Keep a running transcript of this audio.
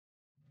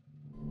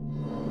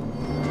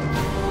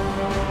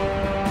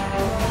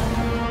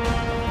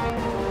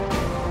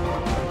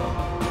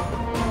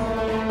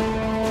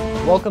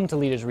Welcome to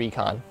Leaders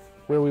Recon,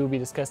 where we will be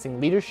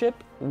discussing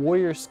leadership,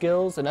 warrior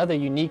skills, and other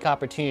unique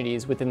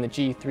opportunities within the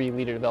G3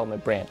 Leader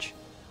Development Branch.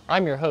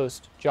 I'm your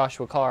host,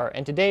 Joshua Carr,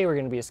 and today we're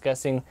going to be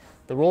discussing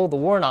the role of the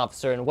Warrant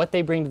Officer and what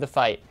they bring to the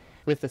fight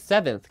with the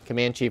 7th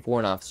Command Chief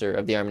Warrant Officer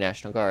of the Army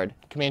National Guard,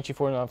 Command Chief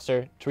Warrant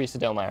Officer Teresa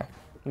Domeier.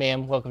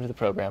 Ma'am, welcome to the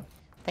program.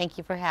 Thank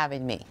you for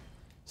having me.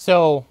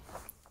 So,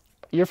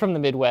 you're from the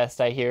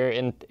Midwest, I hear,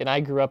 and I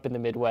grew up in the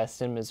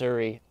Midwest in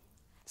Missouri.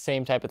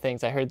 Same type of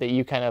things. I heard that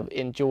you kind of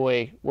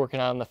enjoy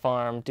working out on the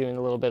farm, doing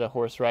a little bit of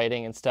horse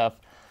riding and stuff.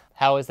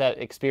 How has that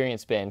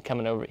experience been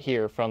coming over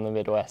here from the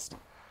Midwest?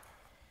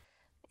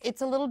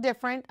 It's a little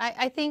different.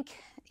 I think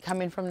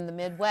coming from the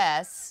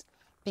Midwest,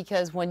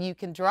 because when you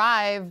can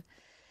drive,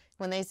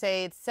 when they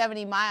say it's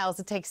 70 miles,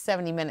 it takes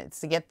 70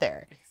 minutes to get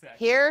there.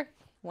 Exactly. Here,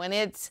 when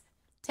it's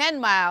 10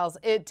 miles,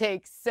 it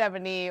takes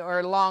 70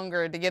 or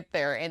longer to get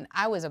there. And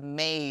I was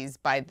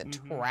amazed by the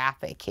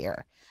traffic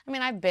here. I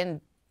mean, I've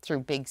been through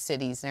big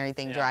cities and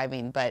everything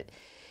driving, but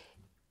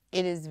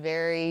it is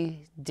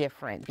very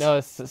different. No,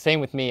 it's the same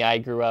with me. I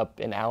grew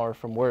up an hour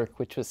from work,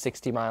 which was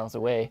 60 miles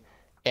away,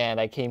 and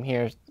I came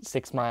here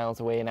 6 miles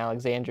away in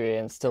Alexandria,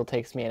 and it still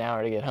takes me an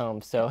hour to get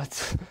home. So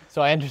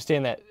so I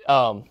understand that.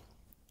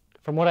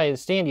 From what I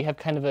understand, you have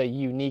kind of a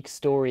unique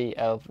story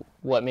of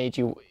what made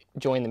you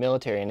join the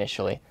military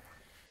initially.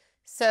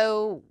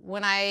 So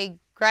when I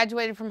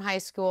graduated from high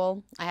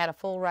school, I had a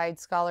full ride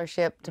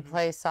scholarship to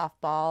play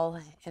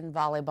softball and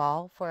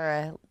volleyball for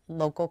a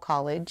local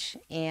college.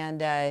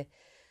 And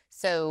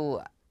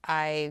so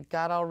I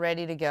got all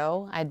ready to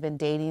go. I'd been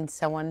dating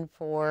someone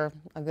for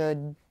a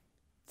good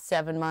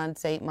 7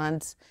 months, 8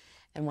 months.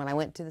 And when I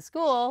went to the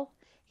school,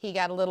 he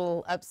got a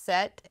little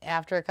upset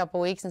after a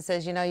couple weeks and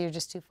says, you know, you're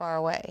just too far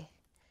away.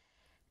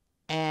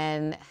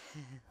 And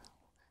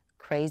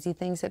crazy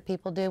things that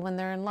people do when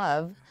they're in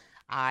love.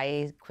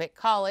 I quit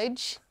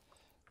college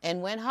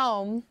and went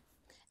home,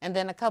 and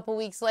then a couple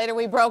weeks later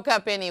we broke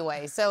up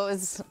anyway. So it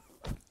was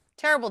a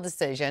terrible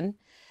decision.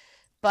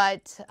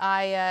 But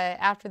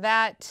after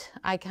that,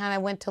 I kind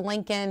of went to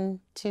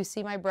Lincoln to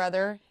see my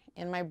brother,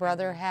 and my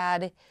brother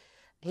had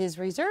his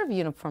reserve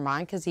uniform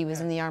on because he was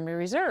in the Army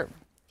Reserve.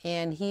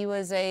 And he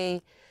was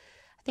I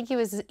think he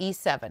was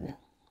E7.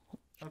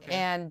 Okay.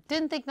 And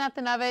didn't think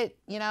nothing of it,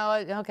 you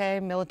know, okay,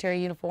 military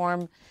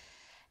uniform.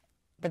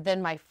 But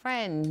then my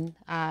friend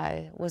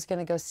was going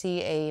to go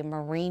see a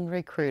Marine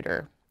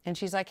recruiter. And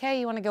she's like, hey,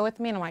 you want to go with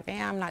me? And I'm like,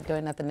 yeah, I'm not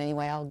doing nothing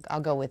anyway.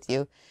 I'll go with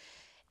you.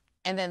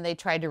 And then they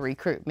tried to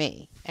recruit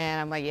me. And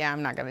I'm like, yeah,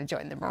 I'm not going to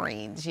join the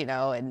Marines, you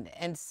know.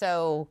 And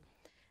so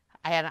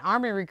I had an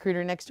Army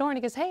recruiter next door, and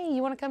he goes, hey,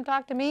 you want to come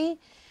talk to me?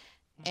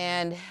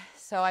 And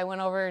so I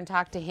went over and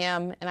talked to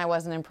him, and I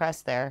wasn't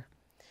impressed there.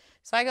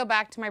 So I go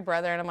back to my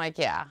brother, and I'm like,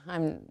 yeah,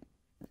 I'm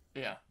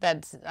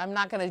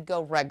not going to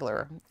go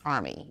regular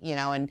Army, you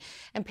know, and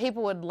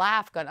people would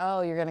laugh going,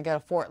 oh, you're going to go to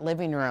Fort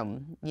Living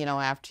Room, you know,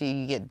 after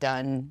you get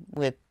done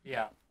with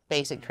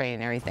basic training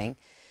and everything.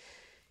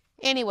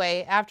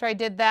 Anyway, after I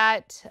did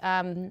that,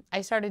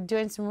 I started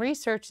doing some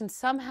research, and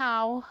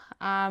somehow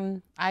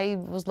I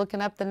was looking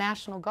up the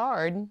National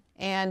Guard,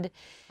 and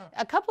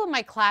a couple of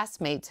my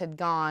classmates had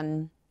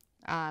gone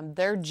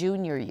their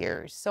junior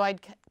years, so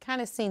I'd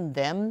kind of seen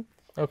them.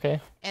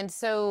 Okay. And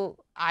so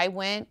I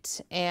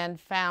went and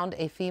found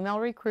a female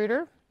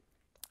recruiter,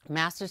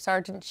 Master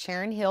Sergeant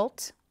Sharon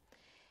Hilt,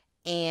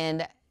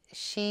 and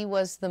she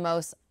was the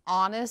most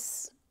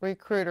honest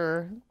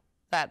recruiter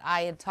that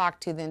I had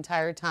talked to the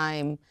entire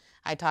time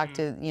I talked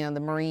to, you know,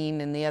 the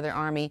Marine and the other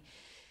Army.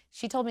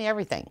 She told me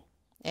everything.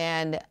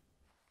 And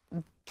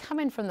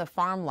coming from the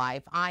farm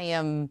life, I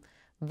am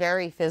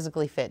very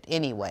physically fit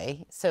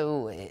anyway.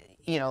 So,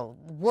 you know,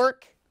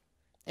 work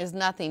is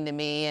nothing to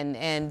me,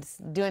 and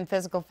doing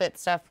physical fit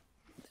stuff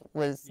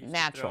was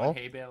natural.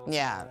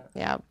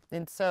 Yeah.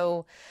 And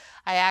so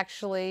I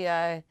actually,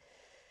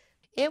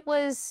 it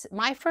was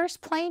my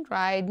first plane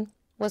ride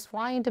was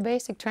flying to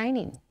basic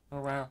training. Oh,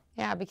 wow.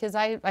 Yeah, because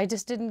I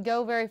just didn't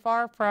go very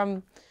far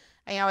from,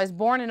 you know, I was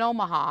born in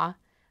Omaha,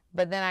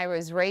 but then I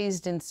was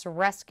raised in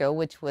Ceresco,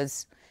 which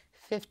was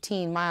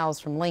 15 miles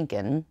from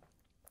Lincoln.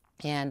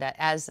 And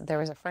as there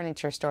was a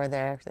furniture store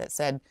there that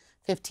said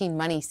 15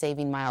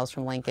 money-saving miles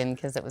from Lincoln,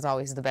 because it was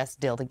always the best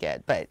deal to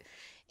get. But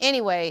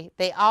anyway,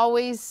 they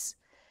always,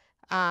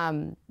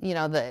 you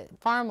know, the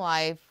farm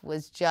life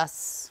was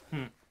just,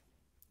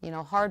 you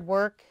know, hard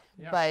work,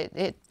 but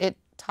it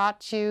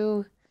taught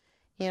you,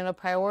 you know, to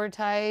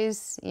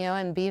prioritize, you know,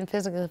 and being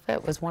physically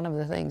fit was one of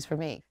the things for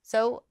me.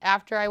 So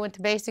after I went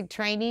to basic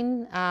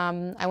training,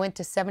 I went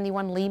to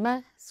 71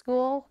 Lima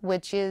School,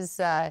 which is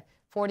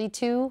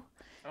 42, you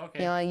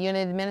know, a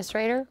unit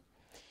administrator.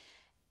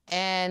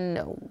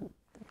 And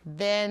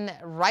then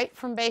right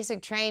from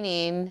basic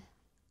training,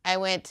 I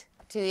went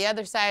to the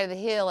other side of the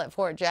hill at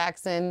Fort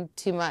Jackson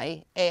to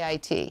my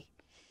AIT.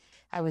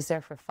 I was there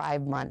for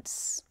 5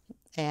 months.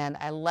 And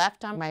I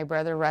left on my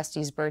brother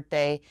Rusty's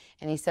birthday,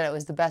 and he said it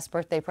was the best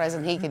birthday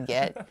present he could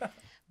get.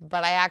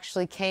 But I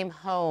actually came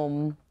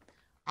home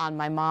on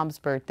my mom's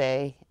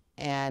birthday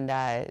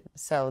And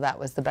so that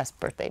was the best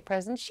birthday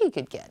present she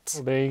could get.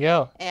 Well, there you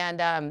go.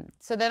 And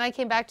so then I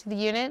came back to the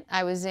unit.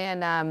 I was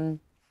in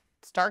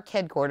Stark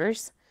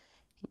Headquarters.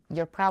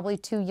 You're probably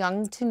too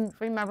young to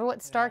remember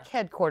what Stark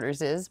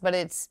Headquarters is, but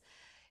it's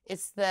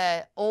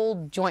the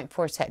old Joint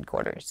Force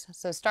Headquarters.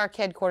 So Stark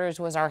Headquarters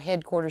was our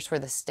headquarters for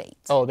the state.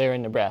 Oh, they're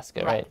in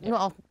Nebraska, right?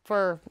 Well,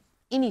 for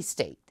any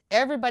state.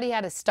 Everybody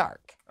had a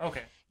Stark.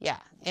 Okay. Yeah,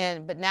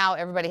 but now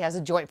everybody has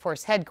a Joint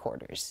Force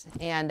Headquarters.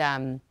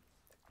 And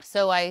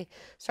so I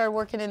started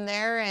working in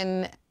there,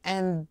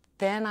 and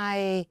then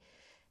I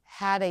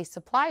had a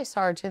supply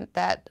sergeant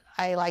that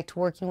I liked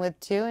working with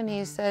too, and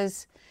he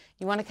says,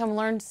 "You want to come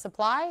learn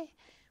supply?"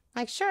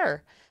 I'm like,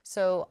 "Sure."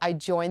 So I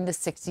joined the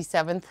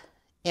 67th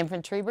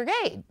Infantry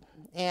Brigade,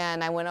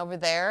 and I went over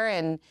there,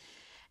 and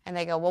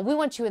they go, "Well, we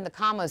want you in the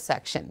commo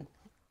section."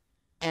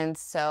 And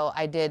so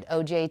I did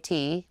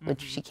OJT,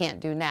 which she can't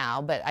do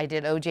now, but I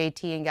did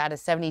OJT and got a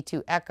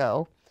 72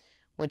 Echo,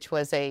 which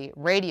was a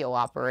radio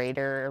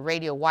operator, a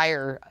radio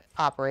wire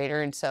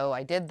operator, and so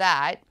I did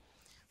that.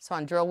 So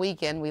on drill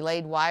weekend, we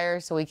laid wire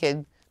so we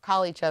could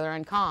call each other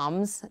on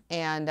comms,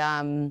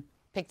 and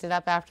picked it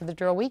up after the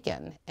drill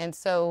weekend. And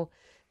so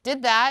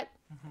did that,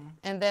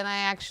 and then I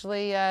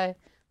actually, the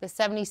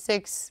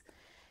 76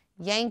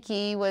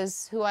 Yankee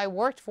was who I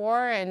worked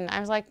for, and I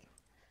was like,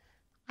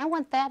 I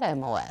want that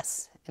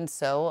MOS. And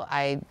so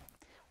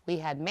we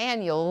had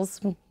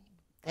manuals,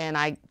 and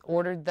I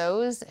ordered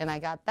those, and I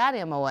got that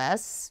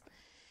MOS.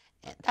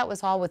 And that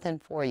was all within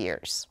 4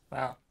 years.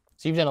 Wow.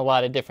 So you've done a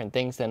lot of different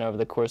things then over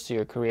the course of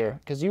your career,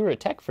 because you were a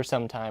tech for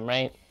some time,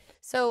 right?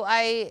 So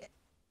I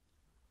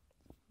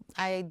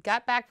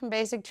got back from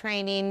basic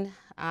training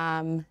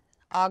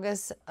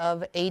August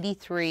of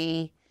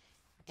 '83,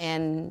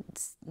 and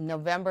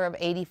November of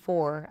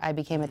 '84, I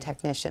became a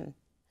technician,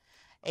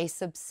 a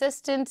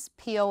subsistence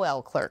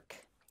POL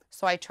clerk.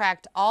 So I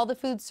tracked all the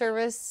food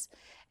service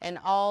and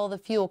all the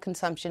fuel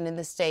consumption in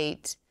the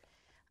state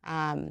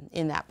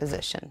in that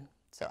position.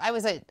 So I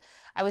was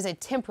a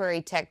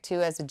temporary tech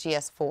too as a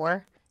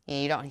GS4.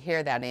 You don't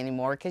hear that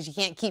anymore because you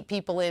can't keep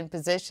people in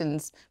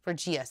positions for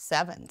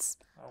GS7s.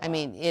 Oh, wow. I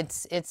mean,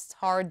 it's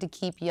hard to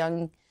keep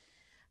young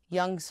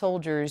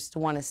soldiers to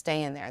want to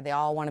stay in there. They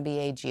all want to be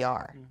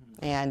AGR.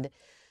 And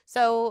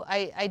so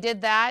I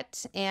did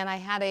that, and I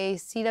had a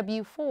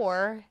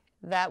CW4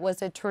 that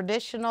was a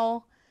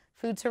traditional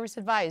food service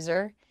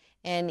advisor,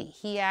 and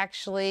he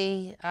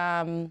actually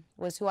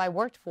was who I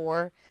worked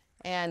for.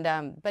 And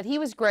but he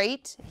was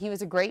great. He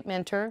was a great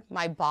mentor.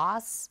 My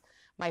boss,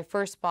 my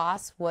first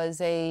boss, was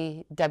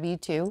a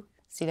W2,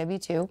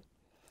 CW2,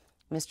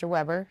 Mr.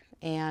 Weber.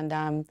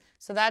 And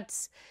so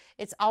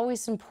it's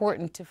always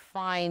important to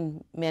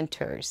find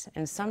mentors.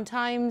 And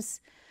sometimes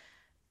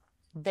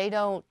they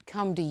don't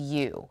come to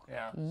you.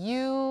 Yeah.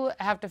 You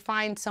have to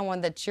find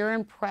someone that you're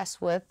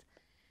impressed with,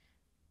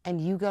 and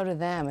you go to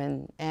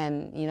them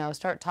and you know,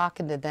 start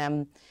talking to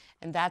them,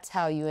 and that's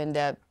how you end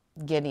up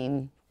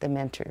getting the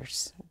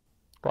mentors.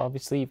 Well,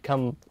 obviously you've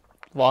come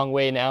a long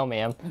way now,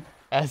 ma'am,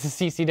 as a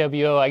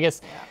CCWO, I guess.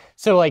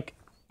 So like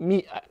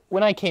me,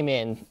 when I came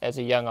in as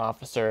a young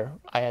officer,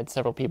 I had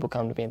several people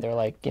come to me and they're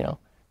like, you know,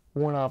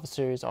 warrant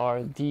officers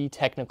are the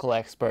technical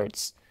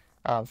experts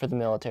for the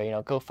military. You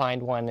know, go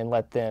find one and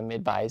let them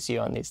advise you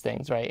on these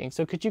things, right? And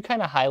so could you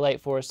kind of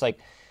highlight for us, like,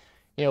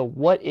 you know,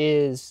 what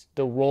is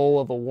the role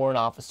of a warrant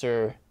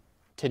officer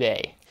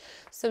today?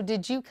 So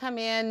did you come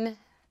in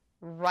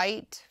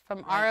right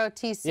from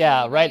ROTC?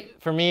 Yeah, right.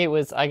 For me, it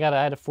was I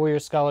had a 4-year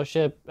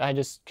scholarship. I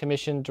just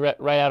commissioned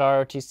right out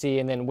of ROTC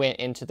and then went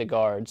into the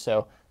Guard.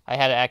 So I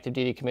had an active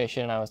duty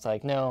commission. I was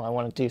like, no, I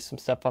want to do some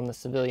stuff on the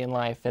civilian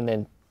life, and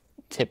then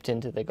tipped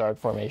into the Guard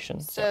formation.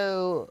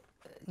 So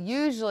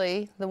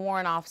usually the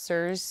warrant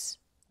officers,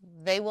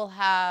 they will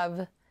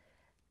have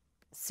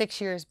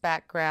 6 years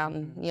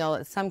background, you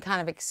know, some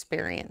kind of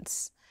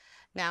experience.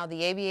 Now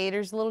the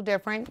aviator's a little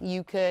different.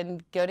 You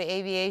could go to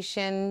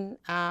aviation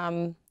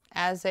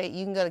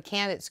you can go to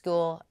candidate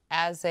school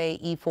as a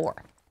E4.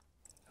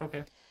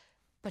 Okay.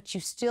 But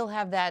you still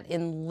have that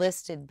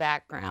enlisted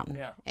background.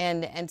 Yeah.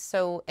 And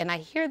I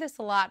hear this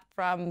a lot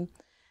from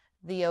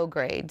the O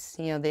grades,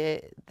 you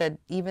know,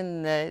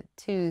 even the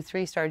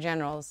 2-3-star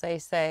generals, they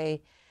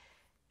say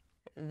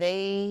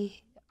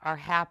they are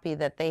happy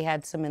that they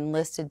had some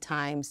enlisted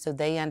time, so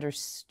they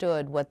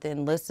understood what the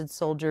enlisted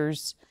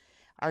soldiers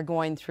are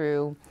going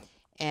through.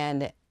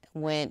 And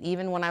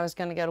even when I was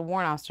going to go to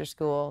warrant officer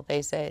school,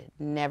 they said,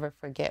 never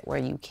forget where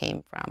you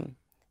came from.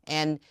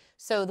 And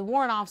so the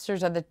warrant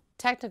officers are the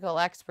technical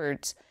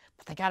experts,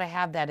 but they got to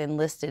have that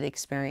enlisted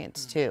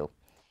experience too.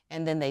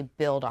 And then they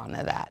build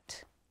onto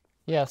that.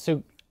 Yeah,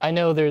 so I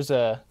know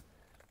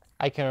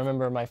I can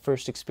remember my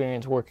first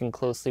experience working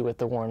closely with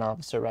the warrant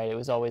officer, right? It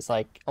was always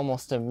like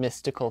almost a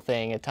mystical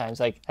thing at times.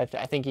 Like I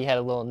think he had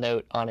a little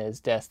note on his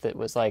desk that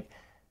was like,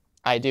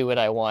 I do what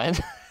I want,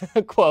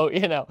 quote,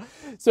 you know.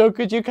 So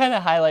could you kind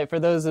of highlight for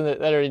those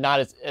that are not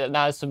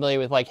as familiar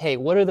with, like, hey,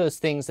 what are those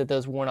things that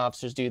those warrant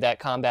officers do, that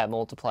combat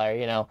multiplier,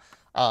 you know?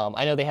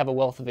 I know they have a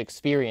wealth of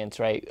experience,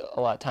 right?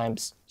 A lot of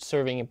times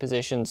serving in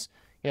positions,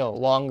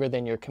 longer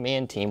than your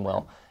command team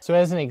will. So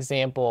as an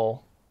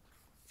example,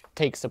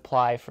 take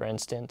supply, for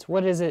instance.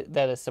 What is it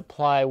that a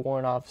supply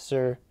warrant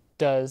officer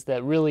does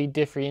that really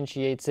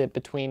differentiates it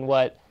between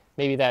what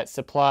maybe that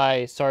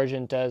supply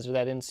sergeant does or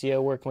that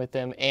NCO working with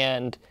them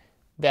and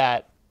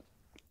that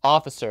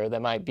officer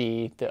that might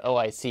be the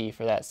OIC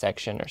for that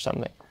section or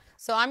something?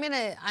 So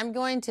I'm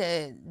going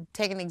to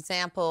take an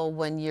example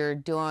when you're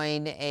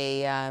doing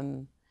a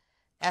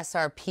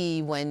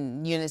SRP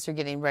when units are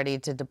getting ready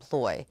to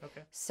deploy.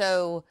 Okay.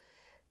 So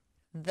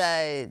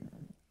the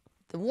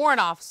warrant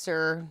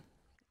officer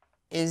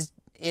is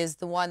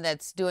the one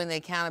that's doing the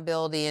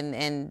accountability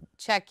and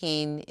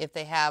checking if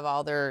they have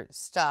all their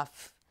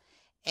stuff.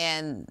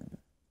 And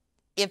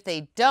if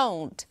they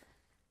don't,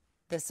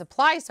 the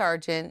supply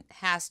sergeant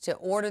has to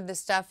order the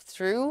stuff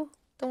through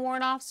the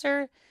warrant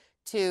officer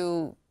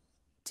to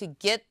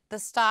get the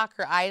stock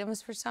or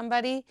items for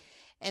somebody.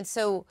 And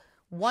so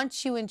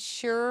once you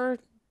ensure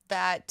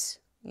that,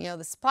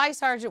 the supply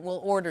sergeant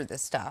will order the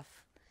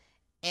stuff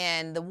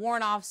and the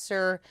warrant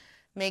officer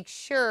makes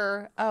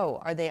sure,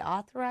 are they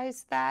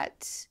authorized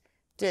that?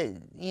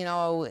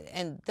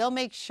 And they'll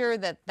make sure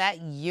that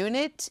that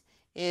unit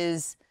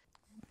is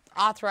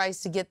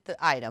authorized to get the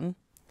item.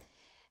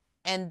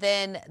 And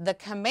then the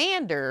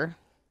commander,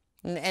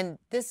 and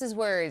this is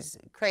where it's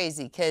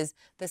crazy because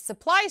the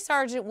supply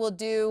sergeant will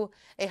do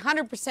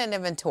 100%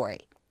 inventory.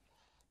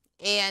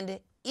 And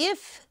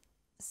if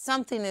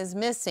something is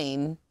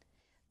missing,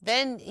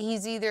 then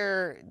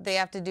they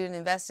have to do an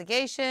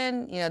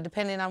investigation,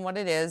 depending on what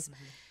it is.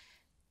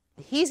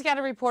 Mm-hmm. He's got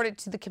to report it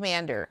to the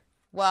commander.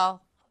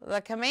 Well,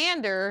 the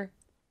commander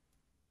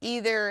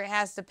either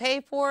has to pay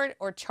for it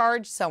or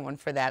charge someone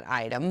for that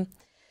item.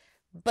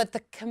 But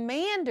the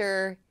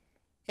commander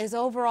is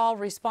overall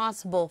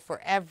responsible for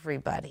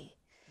everybody,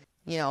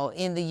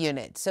 in the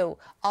unit. So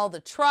all the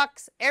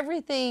trucks,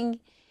 everything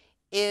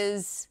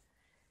is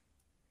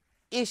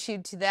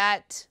issued to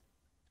that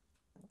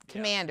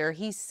commander.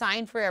 He's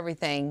signed for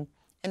everything.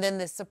 And then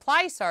the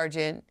supply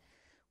sergeant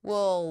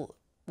will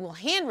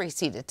hand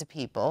receipt it to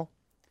people.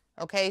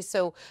 Okay,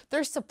 so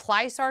there's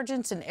supply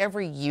sergeants in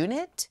every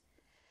unit,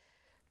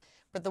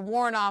 but the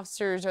warrant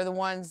officers are the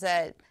ones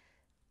that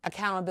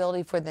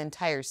accountability for the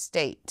entire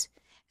state.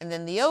 And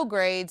then the O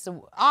grades,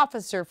 the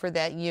officer for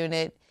that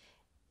unit,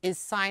 is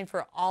signed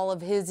for all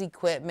of his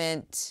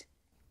equipment.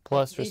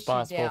 Plus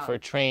responsible for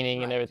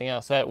training and everything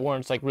else. That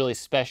warrant's like really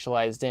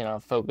specialized in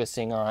on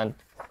focusing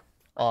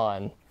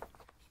on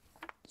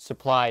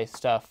supply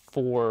stuff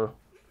for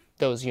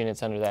those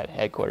units under that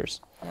headquarters.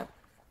 Yep.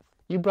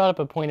 You brought up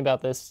a point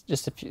about this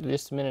just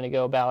a minute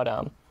ago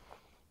about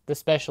the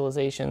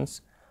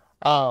specializations.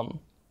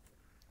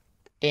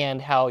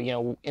 And how,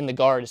 in the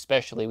Guard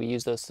especially, we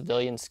use those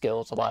civilian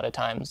skills a lot of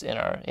times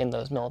in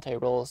those military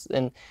roles.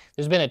 And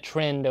there's been a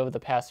trend over the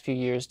past few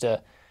years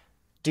to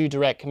do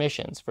direct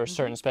commissions for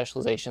certain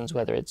specializations,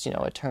 whether it's,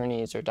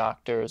 attorneys or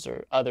doctors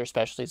or other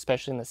specialties,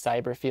 especially in the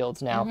cyber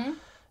fields now. Mm-hmm.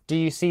 Do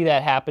you see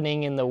that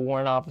happening in the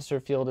warrant officer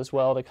field as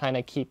well to kind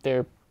of keep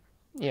their,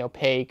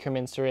 pay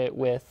commensurate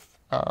with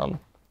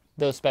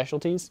those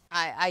specialties?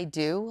 I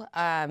do.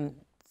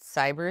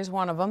 Cyber is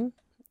one of them.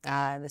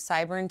 The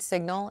cyber and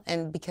signal,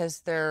 and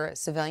because they're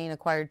civilian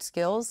acquired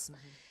skills. Mm-hmm.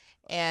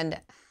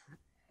 And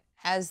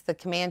as the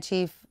command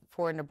chief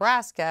for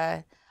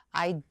Nebraska,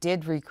 I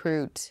did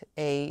recruit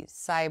a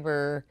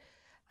cyber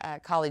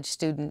college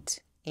student,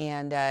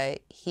 and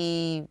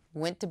he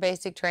went to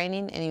basic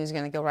training and he was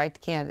going to go right to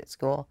candidate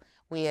school.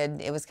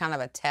 It was kind of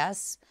a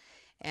test,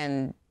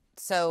 and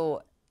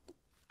so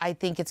I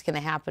think it's going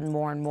to happen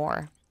more and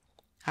more,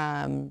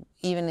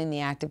 even in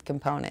the active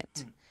component.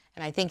 Mm.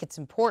 And I think it's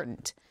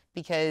important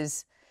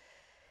because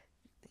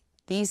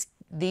these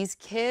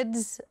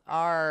kids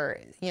are,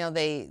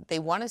 they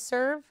want to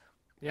serve.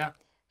 Yeah.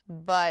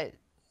 But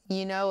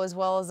as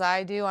well as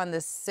I do on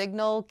the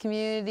signal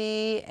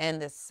community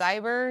and the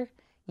cyber,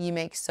 you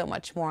make so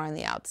much more on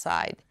the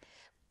outside.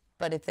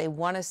 But if they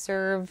want to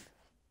serve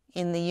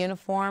in the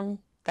uniform,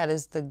 that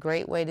is the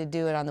great way to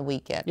do it on the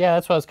weekend. Yeah,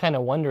 that's what I was kind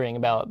of wondering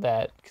about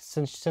that.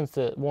 Since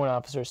the warrant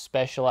officer is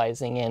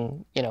specializing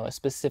in, a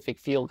specific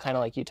field, kind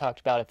of like you talked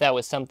about, if that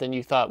was something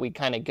you thought we'd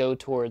kind of go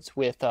towards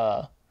with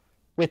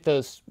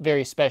those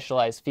very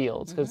specialized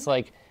fields. Because,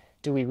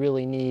 do we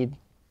really need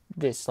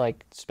this,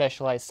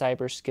 specialized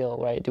cyber skill,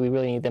 right? Do we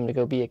really need them to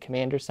go be a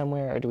commander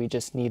somewhere, or do we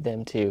just need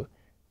them to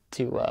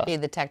be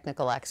the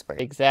technical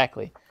expert?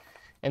 Exactly.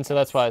 And so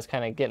that's why I was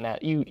kind of getting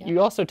at. You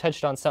also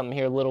touched on something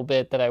here a little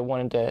bit that I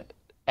wanted to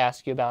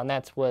ask you about, and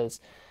that was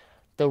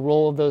the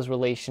role of those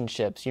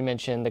relationships. You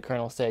mentioned the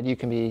colonel said, you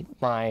can be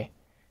my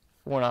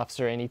warrant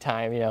officer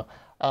anytime,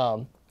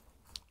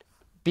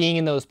 being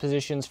in those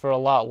positions for a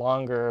lot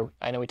longer.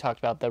 I know we talked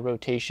about the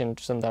rotation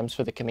sometimes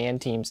for the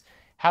command teams.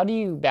 How do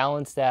you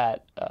balance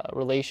that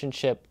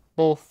relationship,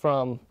 both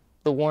from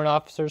the warrant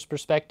officer's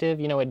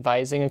perspective,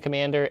 advising a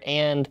commander,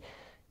 and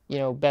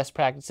best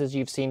practices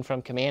you've seen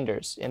from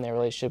commanders in their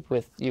relationship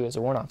with you as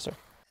a warrant officer?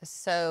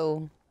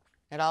 So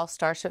it all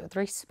starts with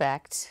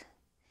respect.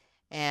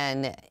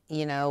 And,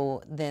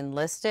 the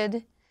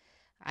enlisted,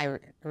 I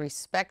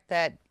respect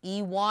that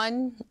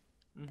E1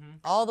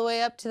 all the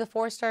way up to the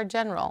 4-star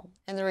general,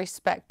 and the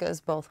respect goes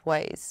both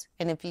ways.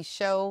 And if you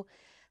show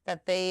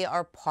that they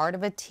are part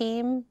of a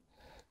team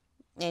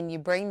and you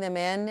bring them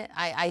in,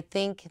 I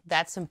think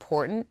that's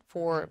important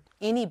for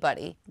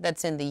anybody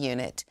that's in the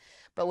unit.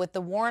 But with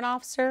the warrant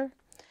officer,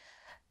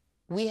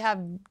 we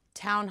have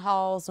town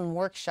halls and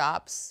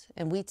workshops,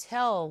 and we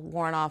tell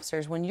warrant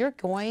officers, when you're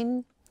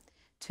going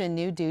to a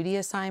new duty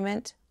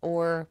assignment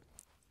or,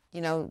 you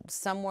know,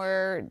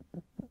 somewhere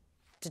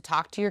to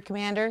talk to your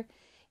commander,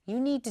 you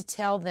need to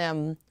tell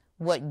them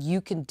what you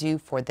can do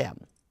for them.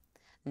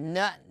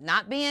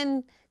 Not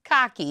being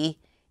cocky,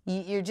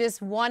 you're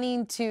just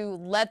wanting to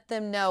let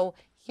them know,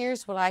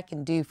 here's what I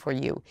can do for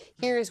you.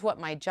 Here's what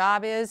my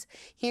job is.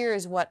 Here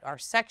is what our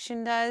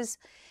section does.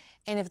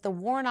 And if the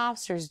warrant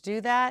officers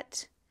do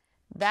that,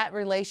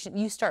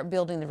 you start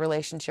building the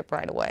relationship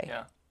right away.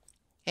 Yeah.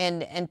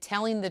 And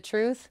telling the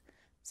truth,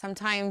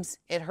 sometimes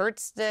it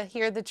hurts to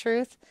hear the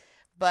truth,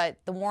 but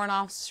the warrant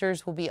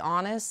officers will be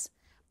honest,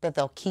 but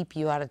they'll keep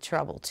you out of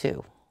trouble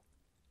too.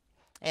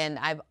 And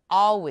I've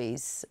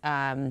always,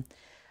 I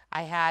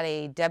had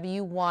a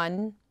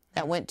W1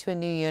 that went to a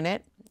new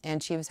unit,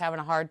 and she was having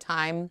a hard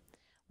time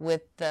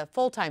with the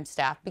full-time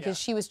staff because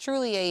she was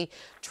truly a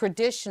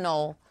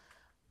traditional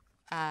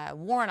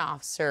warrant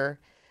officer,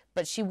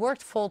 but she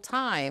worked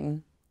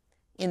full-time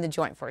in the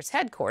Joint Force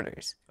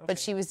headquarters. Okay. But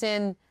she was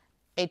in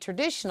a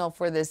traditional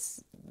for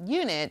this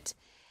unit,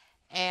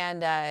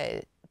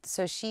 and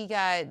so she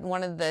got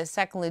one of the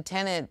second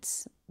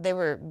lieutenants. They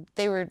were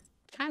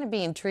kind of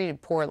being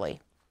treated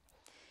poorly,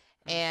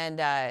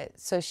 and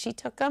so she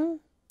took them,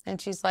 and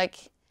she's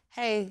like,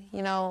 "Hey,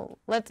 you know,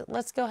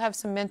 let's go have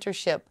some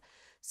mentorship."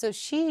 So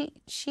she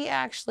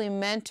actually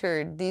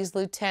mentored these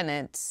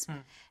lieutenants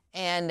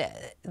and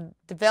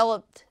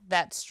developed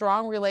that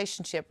strong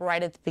relationship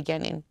right at the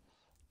beginning.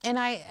 And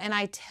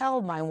I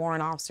tell my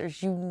warrant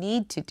officers, you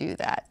need to do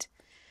that.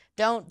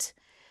 Don't,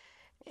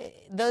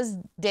 those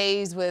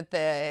days with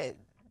the,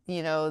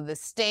 you know, the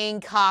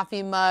stained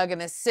coffee mug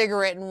and a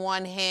cigarette in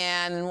one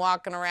hand and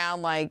walking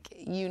around like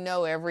you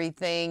know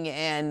everything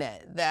and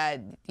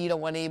that you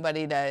don't want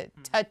anybody to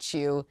touch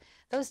you,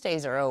 those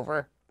days are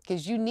over,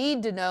 because you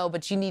need to know,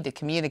 but you need to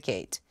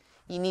communicate.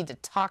 You need to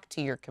talk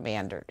to your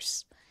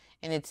commanders.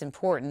 And it's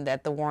important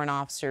that the warrant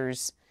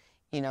officers,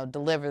 you know,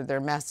 deliver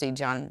their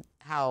message on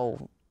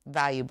how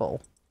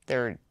valuable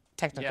their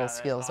technical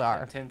skills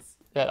are.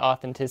 That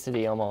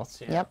authenticity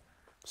almost. Yeah. Yep.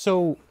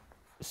 So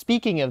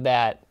speaking of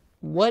that,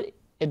 what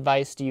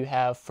advice do you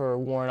have for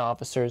warrant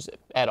officers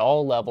at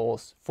all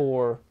levels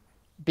for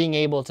being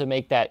able to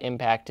make that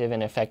impactful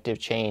and effective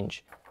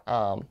change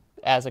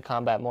as a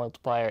combat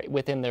multiplier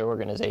within their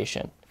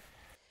organization?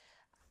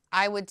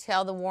 I would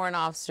tell the warrant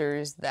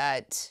officers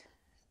that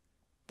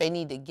they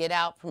need to get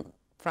out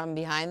from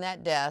behind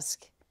that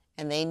desk,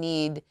 and they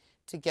need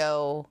to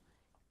go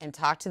and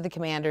talk to the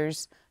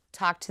commanders,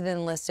 talk to the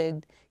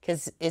enlisted,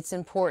 because it's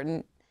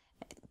important.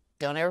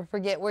 Don't ever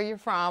forget where you're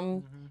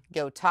from.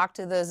 Go talk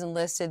to those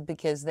enlisted,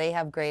 because they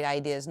have great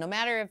ideas. No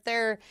matter if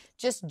they're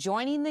just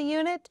joining the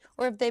unit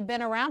or if they've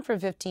been around for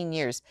 15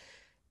 years.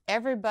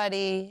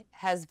 Everybody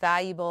has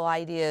valuable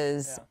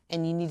ideas,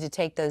 and you need to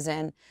take those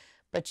in.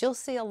 But you'll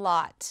see a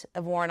lot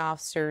of warrant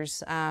officers.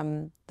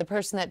 The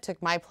person that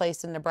took my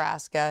place in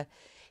Nebraska,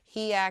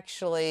 he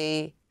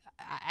actually,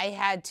 I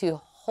had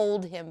to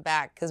hold him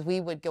back because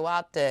we would go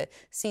out to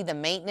see the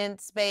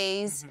maintenance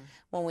bays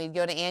when we'd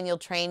go to annual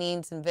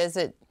trainings and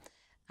visit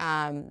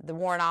the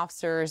warrant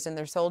officers and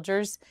their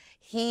soldiers.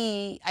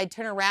 I'd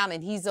turn around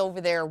and he's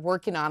over there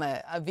working on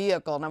a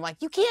vehicle, and I'm like,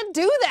 you can't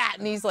do that.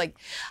 And he's like,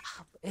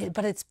 oh,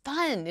 but it's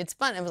fun. It's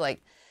fun. I was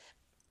like,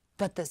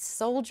 but the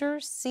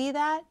soldiers see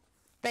that.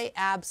 They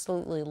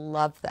absolutely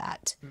love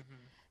that,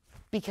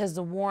 because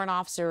the warrant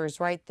officer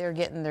is right there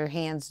getting their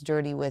hands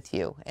dirty with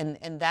you, and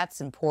that's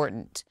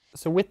important.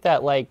 So with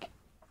that, like,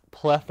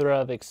 plethora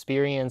of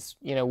experience,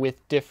 you know, with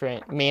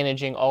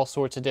managing all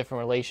sorts of different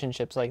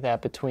relationships like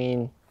that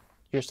between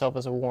yourself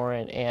as a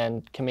warrant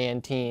and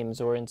command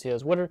teams or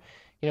NCOs, what are,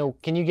 you know,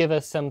 can you give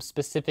us some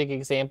specific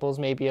examples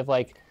maybe of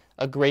like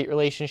a great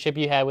relationship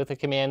you had with a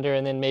commander,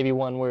 and then maybe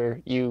one where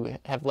you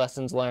have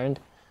lessons learned?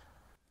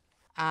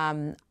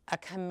 A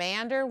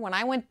commander, when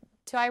I went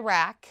to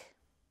Iraq,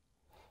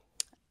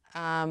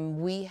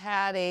 we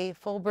had a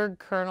Fulberg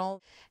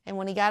colonel, and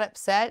when he got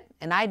upset,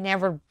 and I'd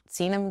never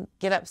seen him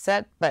get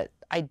upset, but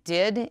I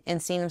did,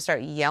 and seen him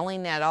start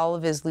yelling at all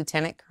of his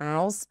lieutenant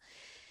colonels.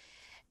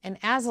 And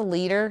as a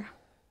leader,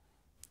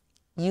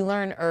 you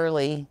learn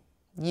early.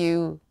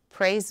 You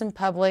praise in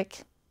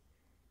public,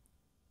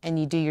 and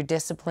you do your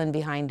discipline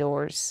behind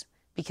doors,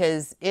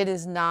 because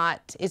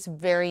it's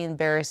very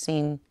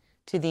embarrassing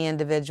to the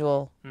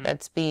individual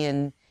that's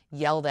being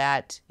yelled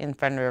at in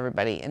front of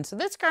everybody. And so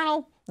this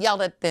colonel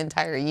yelled at the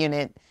entire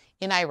unit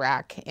in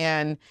Iraq,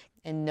 and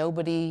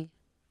nobody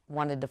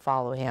wanted to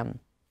follow him.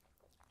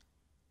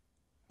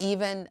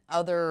 Even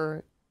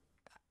other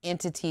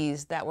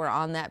entities that were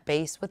on that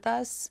base with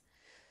us.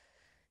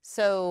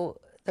 So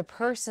the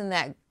person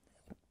that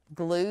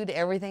glued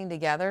everything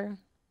together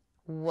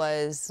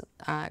was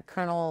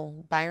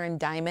Colonel Byron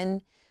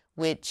Diamond,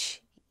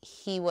 which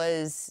he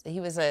was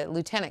a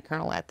lieutenant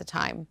colonel at the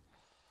time.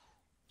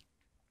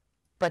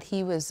 But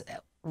he was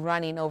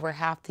running over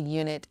half the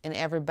unit, and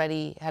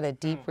everybody had a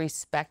deep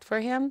respect for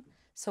him.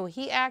 So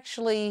he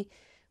actually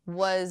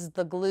was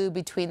the glue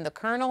between the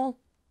colonel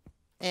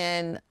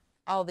and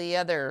all the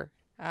other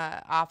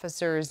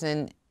officers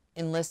and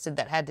enlisted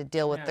that had to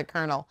deal with the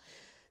colonel.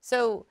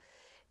 So,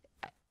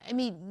 I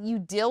mean, you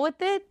deal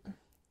with it,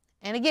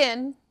 and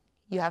again,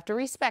 you have to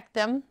respect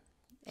them,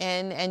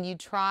 and you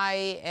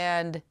try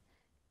and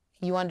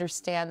you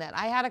understand that.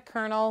 I had a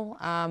colonel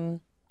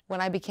when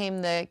I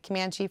became the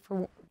command chief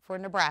for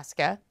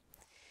Nebraska.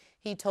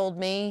 He told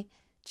me,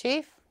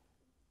 Chief,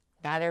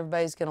 not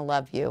everybody's going to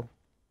love you.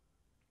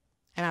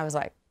 And I was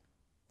like,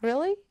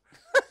 really?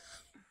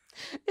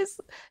 It's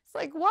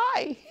like,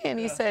 why? And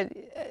he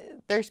said,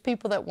 there's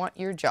people that want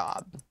your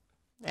job.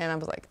 And I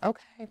was like,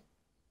 okay,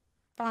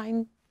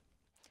 fine.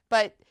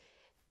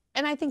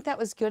 And I think that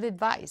was good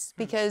advice,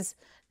 because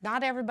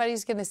not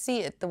everybody's going to see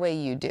it the way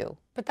you do,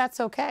 but that's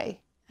okay.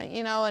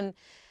 You know, and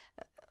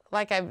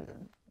like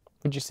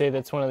would you say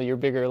that's one of your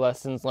bigger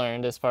lessons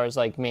learned as far as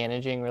like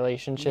managing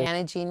relationships?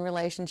 Managing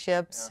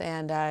relationships,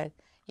 and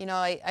you know,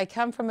 I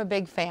come from a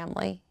big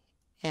family,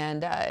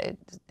 and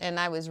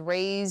I was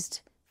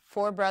raised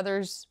 4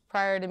 brothers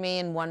prior to me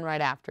and 1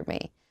 right after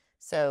me,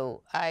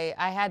 so I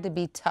had to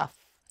be tough.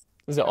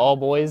 Was it all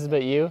boys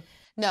but you?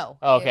 No.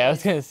 Oh, okay, I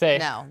was gonna say.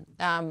 No,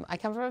 I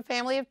come from a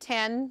family of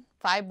 10,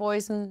 5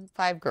 boys and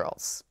 5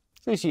 girls.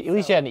 At least you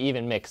had an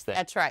even mix then.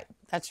 That's right.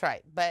 That's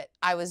right. But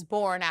I was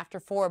born after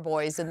 4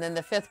 boys, and then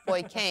the 5th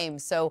boy came.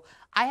 So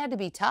I had to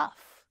be tough.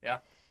 Yeah.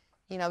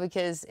 You know,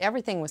 because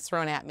everything was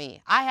thrown at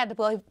me. I had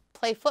to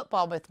play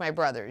football with my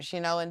brothers, you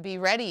know, and be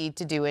ready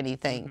to do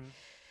anything.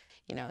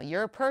 You know,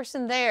 you're a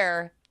person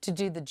there to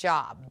do the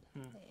job.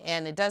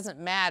 And it doesn't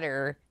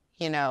matter,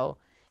 you know,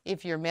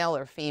 if you're male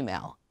or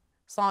female,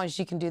 as long as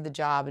you can do the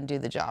job and do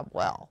the job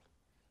well.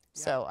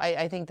 Yeah. So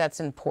I think that's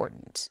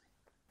important.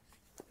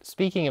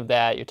 Speaking of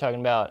that, you're talking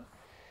about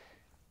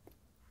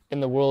in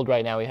the world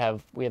right now, we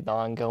have the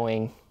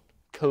ongoing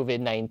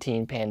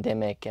COVID-19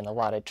 pandemic and a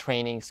lot of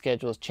training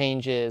schedules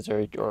changes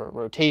or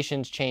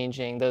rotations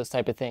changing, those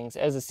type of things.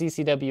 As a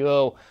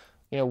CCWO,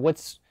 you know,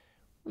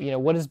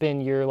 what has been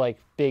your like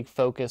big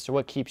focus, or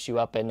what keeps you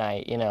up at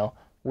night, you know,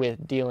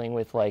 with dealing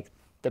with like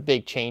the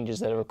big changes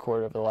that have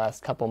occurred over the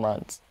last couple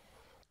months?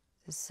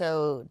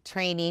 So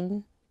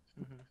training,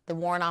 the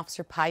warrant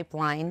officer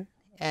pipeline,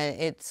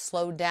 it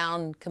slowed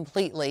down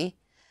completely.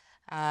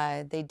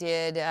 They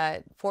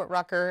did Fort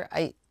Rucker.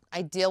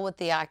 I deal with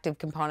the active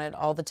component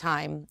all the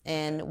time,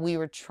 and we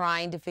were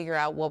trying to figure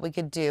out what we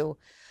could do.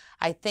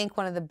 I think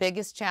one of the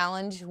biggest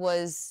challenge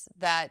was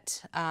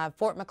that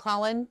Fort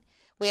McClellan,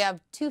 we have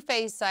 2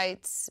 phase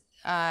sites,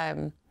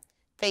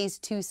 phase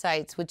 2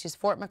 sites, which is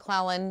Fort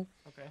McClellan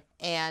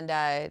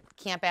and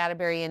Camp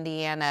Atterbury,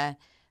 Indiana,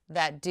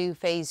 that do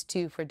phase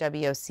 2 for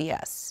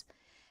WOCS.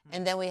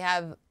 And then we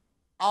have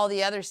all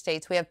the other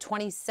states. We have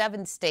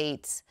 27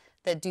 states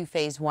that do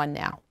phase 1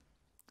 now.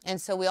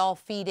 And so we all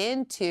feed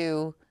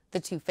into the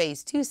 2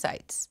 phase 2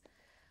 sites.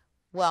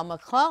 Well,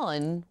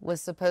 McClellan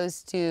was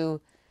supposed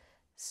to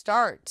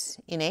start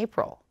in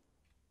April.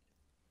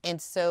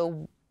 And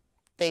so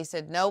they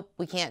said, nope,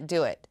 we can't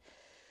do it.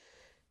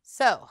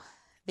 So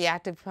the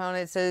active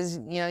component says,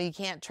 you know, you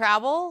can't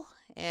travel.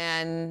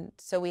 And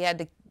so we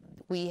had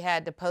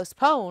to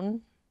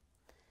postpone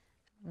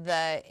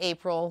the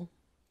April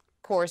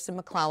course in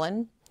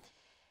McClellan.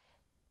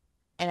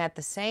 And at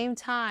the same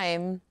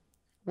time,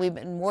 we've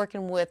been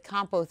working with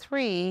Compo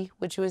 3,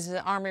 which was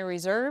the Army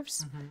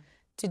Reserves,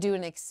 to do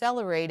an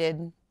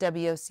accelerated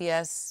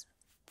WOCS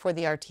for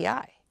the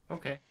RTI.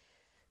 Okay.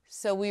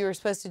 So we were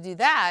supposed to do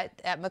that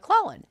at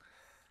McClellan.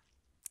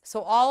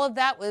 So all of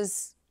that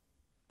was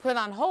put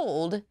on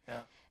hold.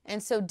 Yeah.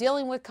 And so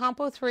dealing with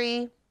Compo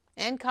 3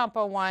 and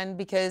Compo 1,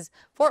 because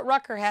Fort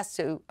Rucker has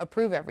to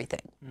approve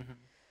everything.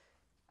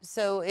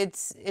 So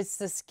it's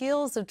the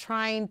skills of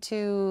trying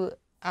to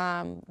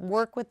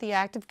work with the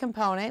active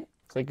component.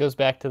 So it goes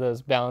back to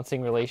those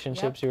balancing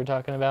relationships you were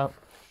talking about.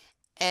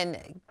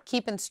 And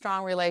keeping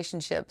strong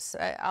relationships.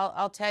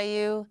 I'll tell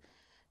you,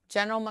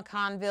 General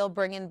McConville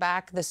bringing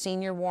back the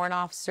senior warrant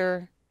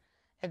officer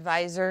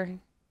advisor,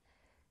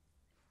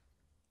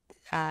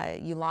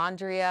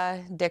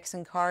 Eulandria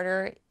Dixon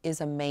Carter,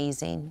 is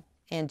amazing.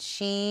 And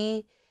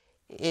she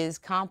is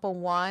Compo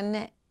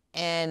 1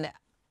 and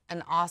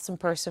an awesome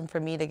person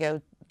for me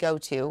to go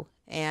to.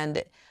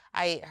 And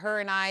her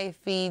and I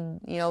feed,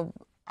 you know,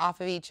 off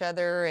of each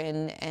other,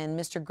 and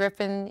Mr.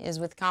 Griffin is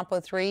with Compo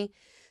 3.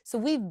 So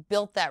we've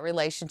built that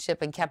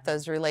relationship and kept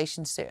those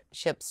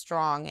relationships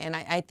strong, and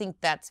I think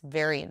that's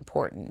very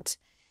important.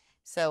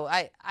 So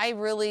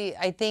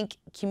I think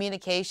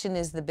communication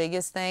is the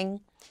biggest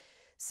thing.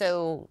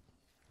 So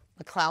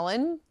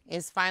McClellan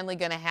is finally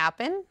going to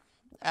happen.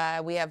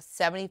 We have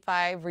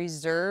 75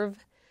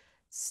 reserve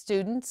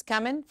students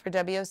coming for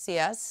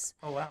WOCS.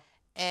 Oh, wow.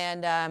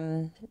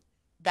 And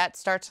that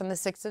starts on the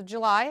 6th of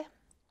July.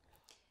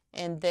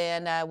 And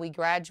then we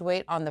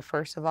graduate on the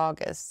 1st of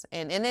August.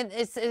 And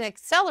it's an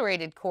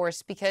accelerated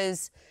course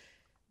because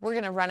we're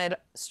going to run it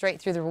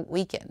straight through the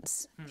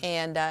weekends.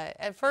 And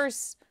at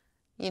first,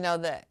 you know,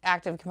 the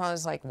active component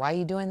is like, why are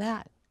you doing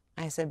that?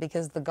 I said,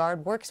 because the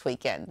Guard works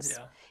weekends.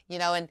 Yeah. You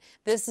know, and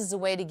this is a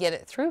way to get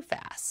it through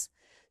fast.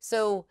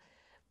 So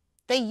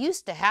they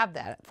used to have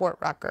that at Fort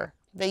Rucker.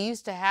 They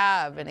used to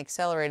have an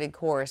accelerated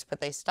course,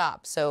 but they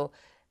stopped. So,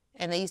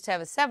 and they used to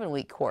have a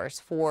 7-week course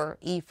for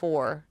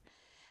E4,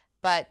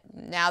 but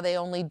now they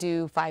only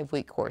do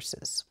 5-week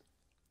courses,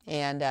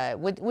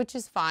 and which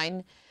is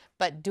fine.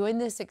 But doing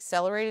this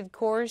accelerated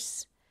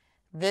course,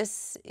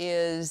 this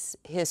is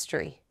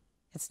history.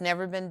 It's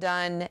never been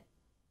done,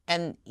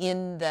 and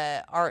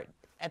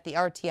at the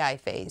RTI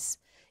phase.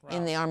 Wow.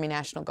 In the Army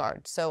National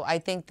Guard. So I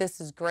think this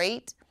is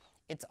great.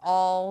 It's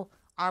all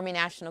Army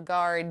National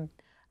Guard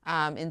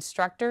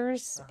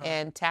instructors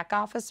and TAC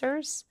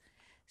officers.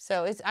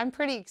 So I'm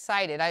pretty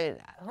excited.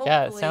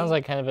 Yeah, it sounds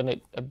like kind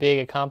of a big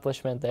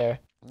accomplishment there.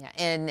 Yeah,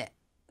 and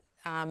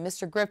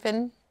Mr.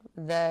 Griffin,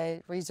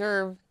 the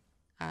Reserve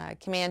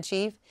Command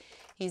Chief,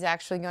 he's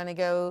actually going to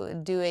go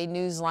do a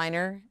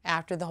newsliner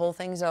after the whole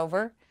thing's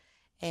over.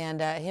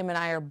 And him and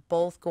I are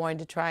both going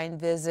to try and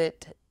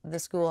visit the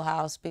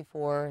schoolhouse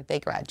before they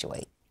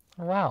graduate.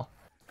 Oh, wow.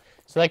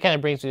 So that kind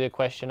of brings me to a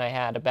question I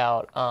had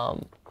about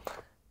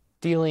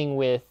dealing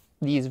with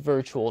these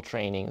virtual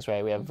trainings,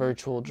 right? We have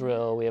virtual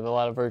drill, we have a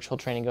lot of virtual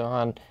training going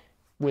on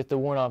with the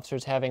warrant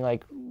officers having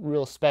like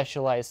real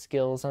specialized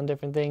skills on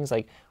different things.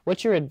 Like,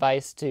 what's your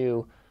advice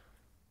to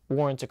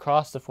warrants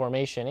across the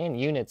formation and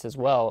units as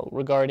well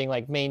regarding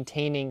like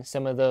maintaining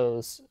some of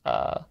those,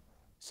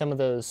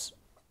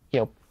 you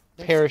know,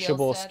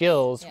 perishable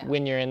skills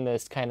when you're in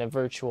this kind of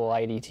virtual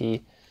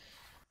IDT?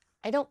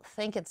 I don't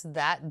think it's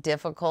that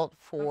difficult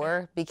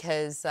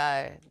because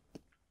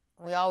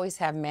we always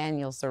have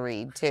manuals to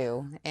read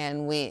too,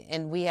 and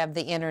we have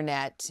the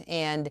internet.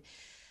 And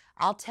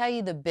I'll tell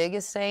you the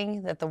biggest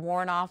thing that the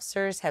warrant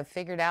officers have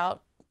figured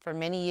out for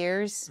many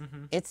years,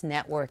 it's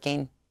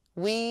networking.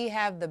 We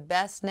have the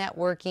best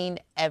networking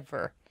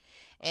ever,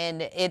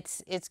 and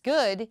it's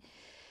good,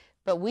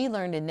 but we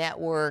learn to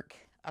network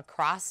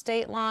across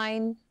state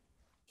line,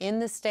 in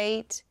the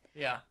state.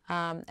 Yeah.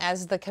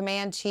 As the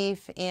command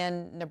chief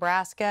in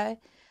Nebraska,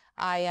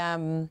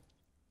 I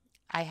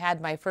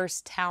had my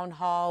first town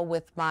hall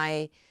with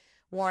my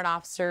warrant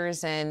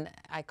officers, and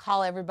I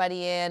call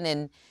everybody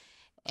in,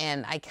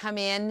 and I come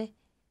in,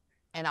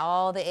 and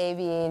all the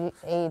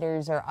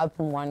aviators are up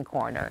in one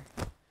corner.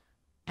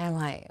 I'm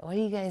like, what are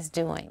you guys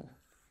doing?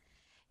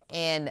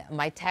 And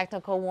my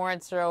technical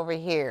warrants are over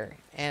here.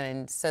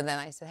 And so then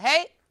I said,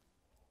 hey,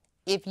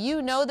 if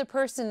you know the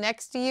person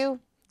next to you,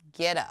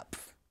 get up.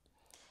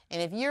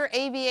 And if you're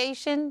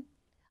aviation,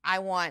 I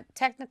want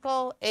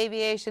technical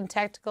aviation,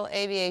 technical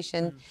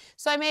aviation.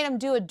 So I made them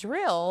do a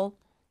drill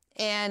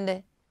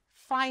and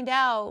find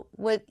out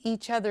what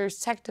each other's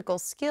technical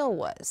skill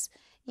was.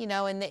 You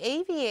know, and the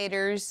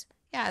aviators,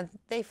 yeah,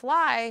 they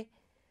fly,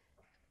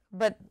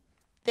 but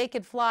they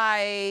could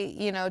fly,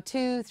 you know,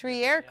 2,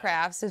 3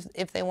 aircrafts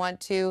if they want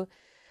to.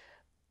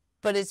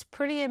 But it's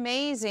pretty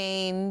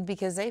amazing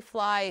because they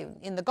fly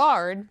in the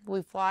Guard.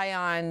 We fly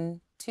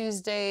on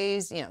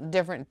Tuesdays, you know,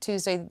 different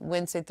Tuesday,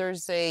 Wednesday,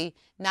 Thursday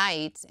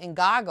nights in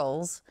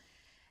goggles.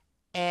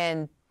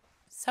 And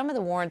some of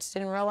the warrants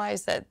didn't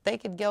realize that they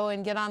could go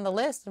and get on the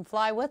list and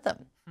fly with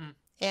them.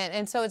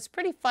 And so it's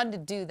pretty fun to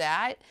do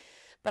that.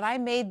 But I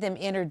made them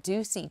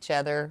introduce each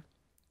other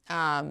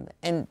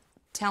and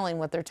telling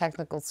what their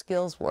technical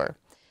skills were.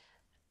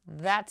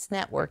 That's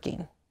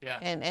networking. Yeah.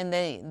 And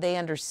they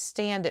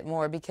understand it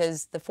more,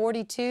 because the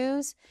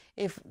 42s,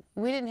 if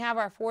we didn't have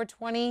our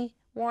 420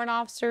 warrant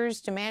officers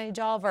to manage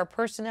all of our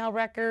personnel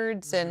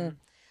records and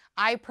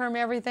I-perm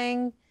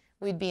everything,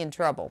 we'd be in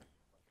trouble.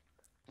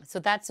 So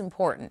that's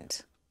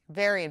important,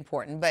 very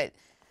important. But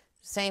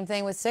same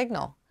thing with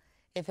signal.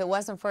 If it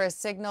wasn't for a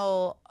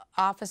signal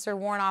officer,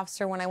 warrant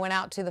officer, when I went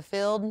out to the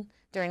field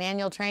during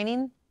annual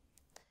training,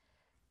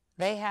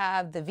 they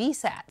have the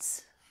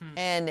VSATs.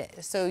 And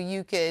so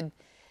you could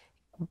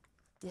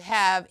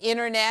have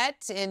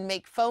internet and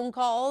make phone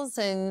calls,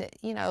 and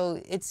you know,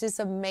 it's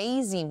just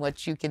amazing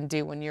what you can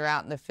do when you're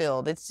out in the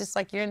field. It's just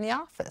like you're in the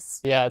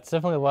office. Yeah, it's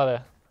definitely a lot of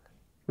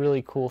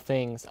really cool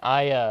things.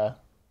 I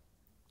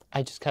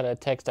just got a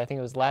text, I think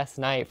it was last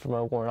night, from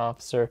a warrant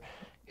officer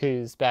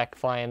who's back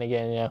flying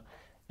again, you know,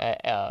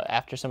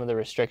 after some of the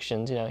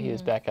restrictions, you know, he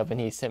was back up,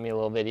 and he sent me a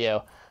little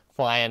video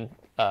flying.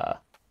 I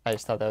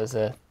just thought that was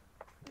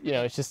you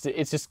know, it's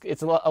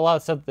a lot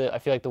of stuff that I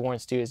feel like the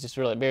warrants do is just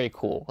really very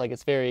cool. Like,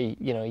 it's very,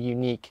 you know,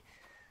 unique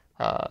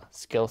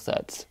skill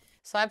sets.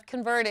 So I've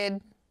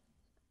converted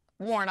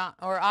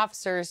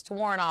officers to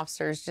warrant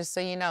officers, just so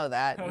you know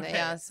that. Okay.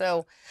 Yeah.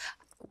 So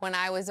when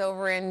I was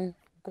over in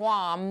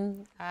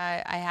Guam,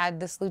 I had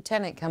this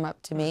lieutenant come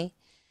up to me,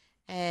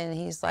 and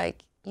he's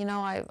like, you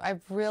know,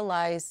 I've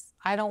realized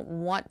I don't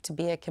want to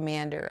be a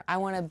commander. I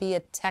want to be a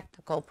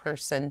technical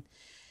person.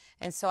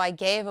 And so I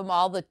gave him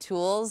all the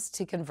tools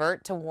to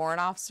convert to warrant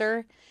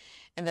officer.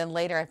 And then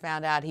later I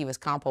found out he was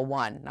Compo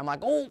 1. And I'm like,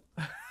 oh.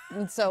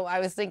 And so I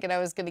was thinking I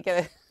was going to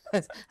get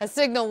a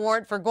signal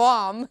warrant for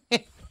Guam.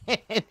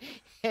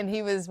 And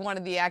he was one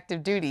of the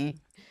active duty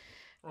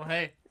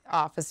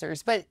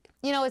officers. But,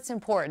 you know, it's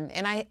important.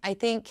 And I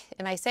think,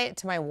 and I say it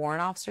to my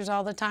warrant officers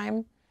all the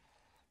time,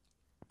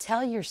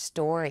 tell your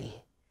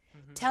story.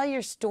 Tell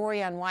your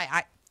story on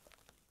why.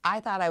 I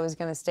thought I was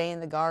going to stay in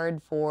the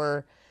Guard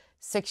for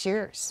 6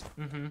 years.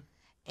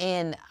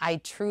 And I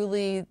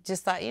truly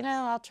just thought, you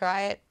know, I'll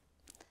try it.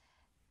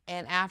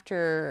 And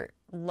after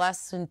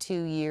less than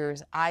 2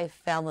 years, I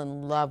fell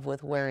in love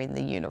with wearing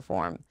the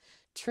uniform.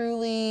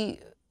 Truly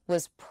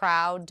was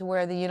proud to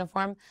wear the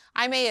uniform.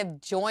 I may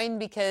have joined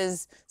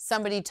because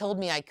somebody told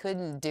me I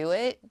couldn't do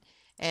it.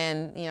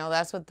 And, you know,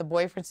 that's what the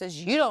boyfriend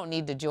says, you don't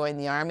need to join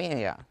the Army. And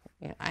yeah,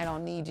 I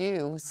don't need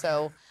you.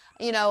 So,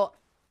 you know,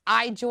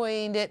 I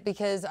joined it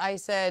because I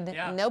said,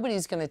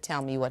 nobody's going to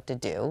tell me what to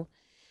do.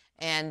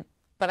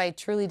 But I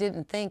truly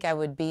didn't think I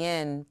would be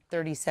in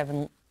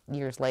 37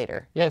 years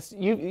later. Yes,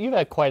 you've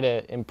had quite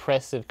an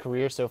impressive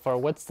career so far.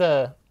 What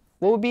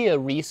would be a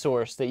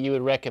resource that you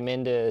would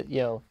recommend to,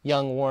 you know,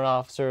 young warrant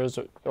officers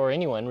or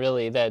anyone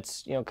really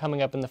that's, you know,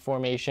 coming up in the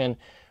formation,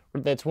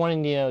 that's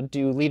wanting to, you know,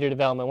 do leader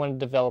development, wanting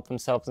to develop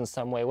themselves in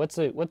some way? What's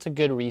a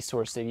good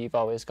resource that you've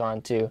always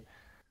gone to?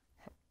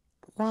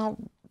 Well,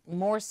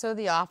 more so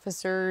the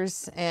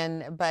officers,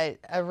 but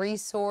a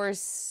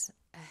resource,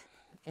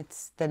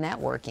 it's the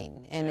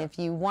networking. And if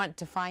you want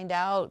to find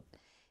out,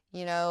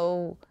 you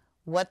know,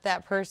 what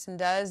that person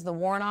does, the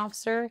warrant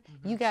officer,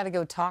 you got to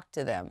go talk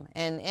to them.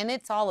 And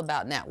it's all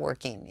about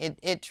networking.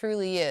 It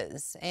truly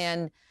is.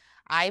 And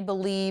I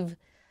believe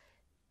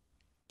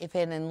if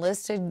an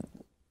enlisted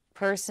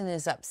person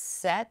is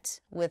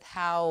upset with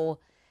how,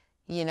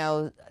 you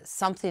know,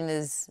 something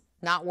is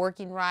not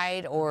working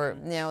right, or,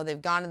 you know,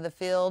 they've gone to the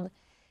field,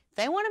 if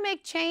they want to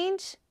make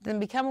change, then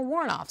become a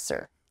warrant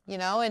officer, you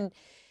know. And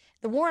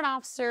the warrant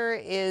officer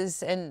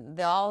is, and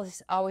they'll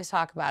always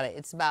talk about it,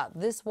 it's about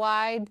this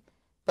wide,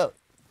 but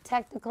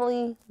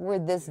technically we're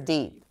this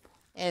deep.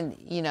 And,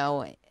 you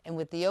know, and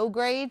with the O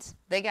grades,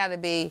 they got to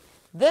be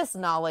this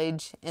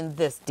knowledge and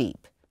this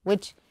deep,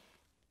 which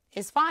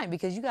is fine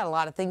because you got a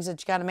lot of things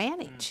that you got to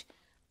manage.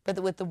 But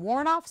with the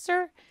warrant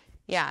officer,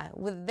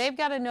 they've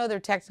got to know their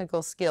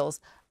technical skills.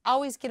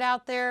 Always get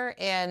out there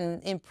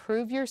and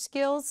improve your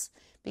skills,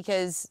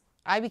 because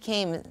I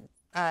became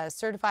a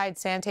certified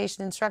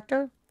sanitation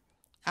instructor.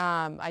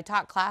 I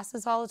taught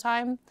classes all the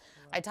time.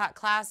 I taught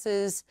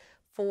classes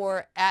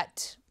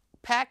at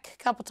PEC a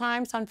couple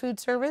times on food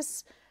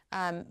service,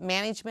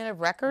 management of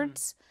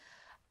records.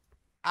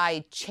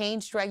 I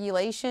changed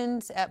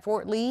regulations at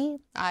Fort Lee.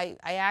 I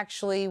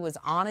actually was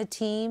on a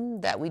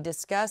team that we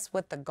discussed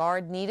what the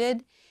Guard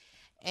needed,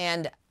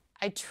 and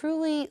I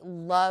truly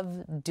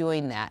love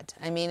doing that.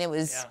 I mean, it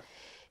was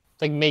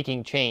it's like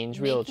making change,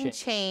 real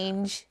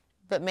change,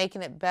 but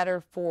making it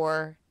better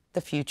for the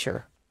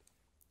future,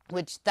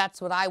 which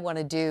that's what I want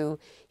to do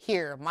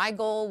here. My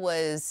goal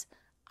was,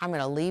 I'm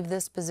going to leave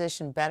this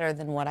position better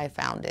than what I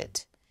found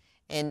it.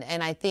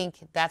 And I think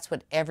that's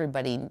what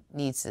everybody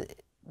needs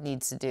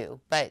to do.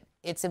 But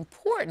it's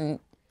important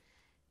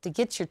to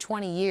get your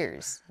 20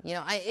 years. You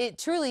know, it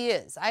truly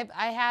is.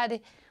 I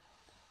had,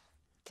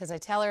 because I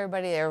tell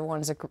everybody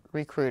everyone's a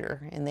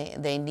recruiter, and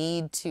they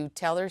need to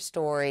tell their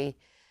story,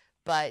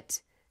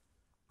 but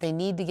they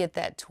need to get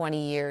that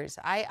 20 years.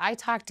 I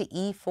talk to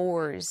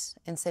E4s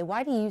and say,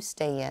 why do you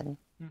stay in?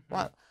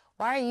 Why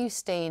are you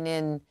staying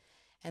in?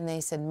 And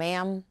they said,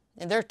 ma'am,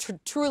 and they're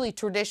truly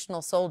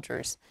traditional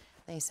soldiers.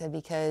 They said,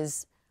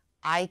 because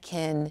I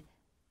can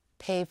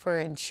pay for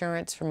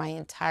insurance for my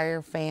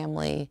entire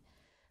family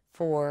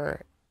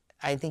for,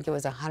 I think it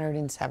was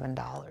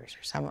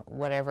 $107 or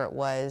whatever it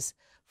was,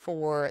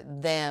 for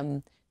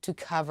them to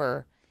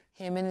cover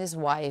him and his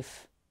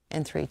wife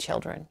and 3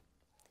 children.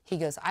 He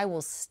goes, I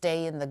will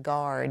stay in the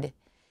Guard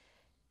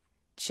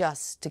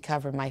just to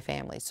cover my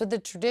family. So the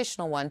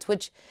traditional ones,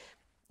 which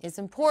is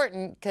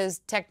important because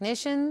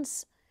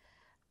technicians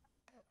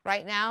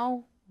right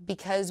now,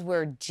 because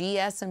we're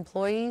GS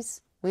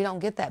employees, we don't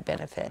get that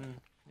benefit.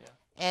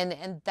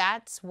 And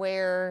that's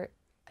where,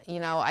 you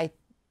know, I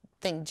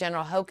think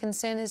General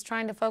Hokanson is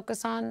trying to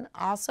focus on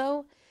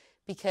also,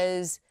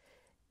 because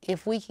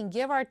if we can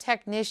give our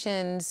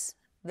technicians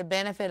the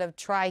benefit of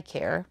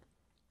TRICARE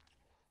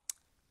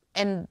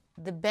and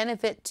the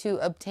benefit to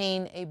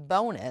obtain a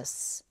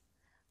bonus,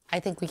 I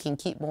think we can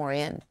keep more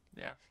in.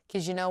 Yeah.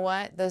 Because you know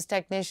what? Those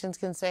technicians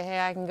can say, hey,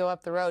 I can go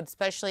up the road,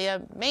 especially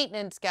a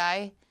maintenance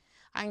guy.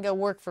 I can go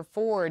work for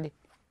Ford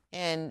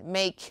and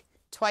make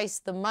twice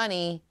the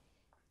money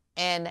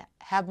and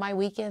have my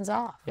weekends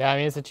off. Yeah, I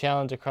mean, it's a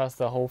challenge across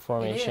the whole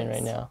formation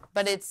right now.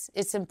 But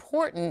it's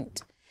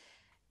important.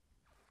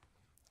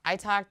 I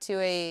talked to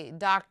a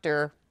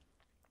doctor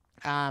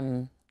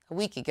a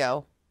week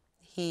ago.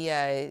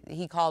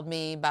 He called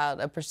me about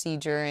a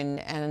procedure,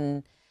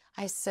 and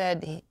I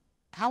said,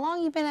 how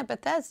long you been at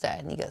Bethesda?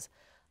 And he goes,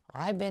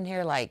 well, I've been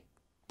here like,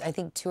 I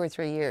think 2 or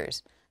 3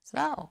 years. I said,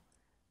 oh,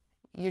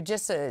 you're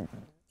just a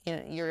you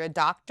know, you're a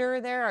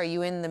doctor there? Are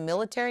you in the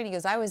military? And he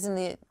goes, I was in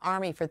the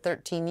Army for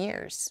 13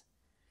 years.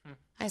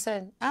 I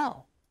said,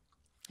 oh,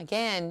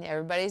 again,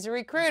 everybody's a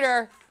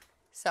recruiter.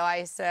 So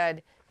I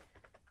said,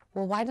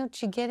 well, why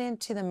don't you get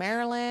into the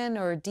Maryland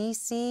or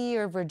DC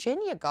or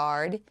Virginia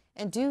Guard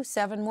and do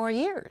 7 more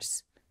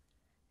years?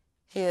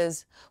 He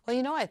is, well,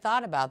 you know, I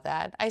thought about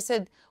that. I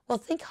said, well,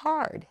 think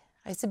hard.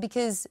 I said,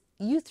 because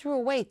you threw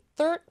away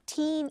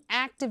 13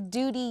 active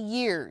duty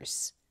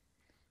years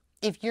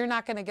if you're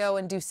not going to go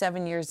and do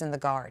 7 years in the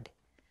Guard.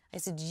 I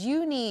said,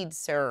 you need,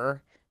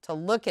 sir, to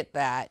look at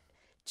that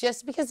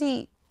just because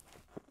he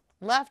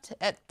left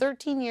at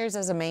 13 years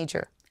as a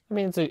major. I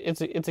mean,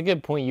 it's a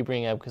good point you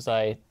bring up, because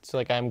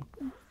I'm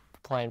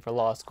applying for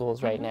law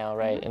schools right now,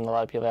 right? And a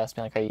lot of people ask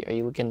me, like, are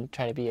you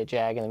trying to be a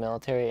JAG in the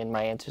military? And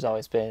my answer's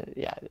always been,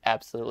 yeah,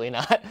 absolutely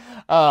not.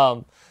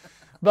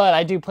 But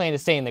I do plan to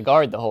stay in the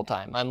Guard the whole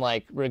time. I'm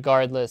like,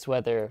 regardless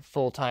whether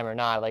full-time or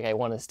not, like, I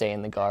want to stay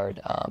in the Guard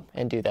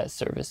and do that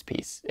service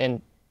piece.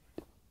 And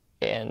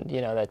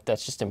you know,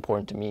 that's just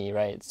important to me,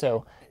 right?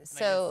 So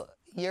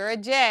you're a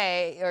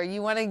J, or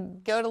you want to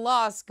go to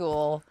law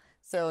school.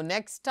 So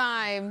next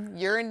time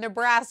you're in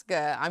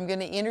Nebraska, I'm going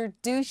to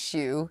introduce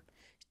you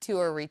to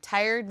a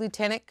retired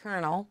lieutenant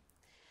colonel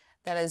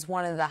that is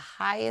one of the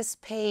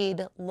highest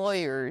paid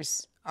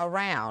lawyers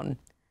around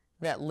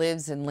that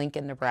lives in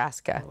Lincoln,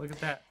 Nebraska. Oh, look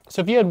at that.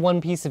 So if you had one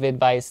piece of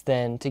advice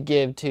then to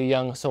give to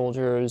young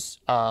soldiers,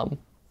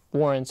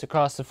 warrants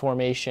across the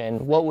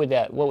formation, what would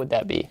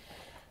that be?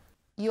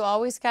 You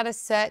always got to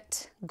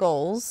set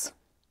goals,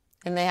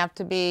 and they have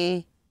to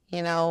be,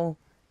 you know,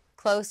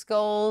 close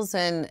goals,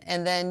 and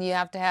then you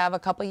have to have a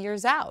couple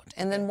years out.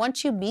 And then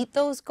once you meet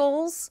those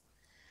goals,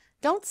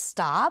 don't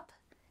stop.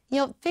 You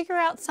know, figure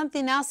out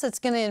something else that's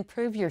going to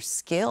improve your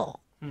skill.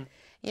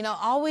 You know,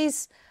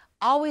 always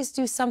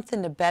do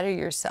something to better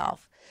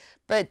yourself.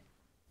 But,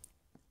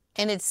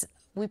 and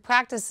we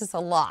practice this a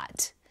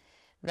lot,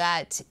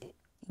 that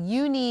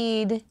you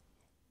need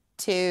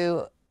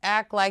to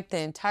act like the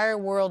entire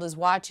world is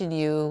watching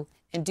you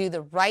and do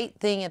the right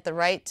thing at the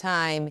right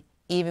time,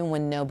 even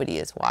when nobody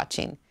is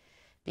watching.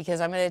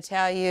 Because I'm going to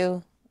tell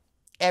you,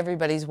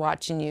 everybody's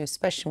watching you,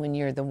 especially when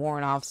you're the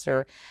warrant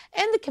officer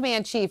and the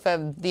command chief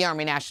of the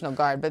Army National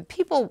Guard. But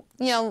people,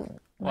 you know,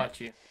 watch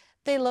you.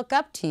 They look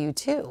up to you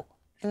too.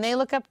 And they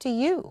look up to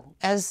you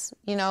as,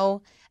 you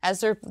know,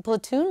 as their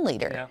platoon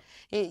leader.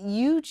 Yeah.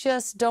 You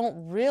just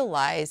don't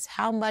realize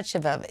how much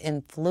of an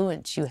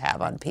influence you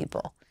have on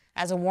people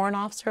as a warrant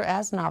officer,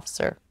 as an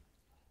officer,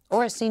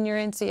 or a senior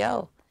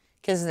NCO.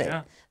 Because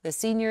the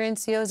senior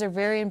NCOs are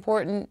very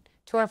important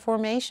to our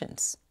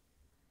formations.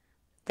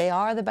 They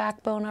are the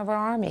backbone of our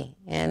Army,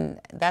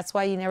 and that's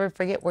why you never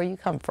forget where you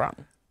come from.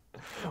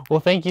 Well,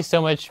 thank you so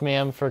much,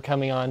 ma'am, for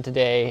coming on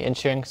today and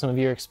sharing some of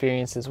your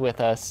experiences with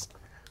us.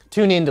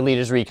 Tune in to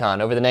Leaders Recon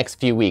over the next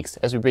few weeks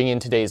as we bring in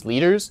today's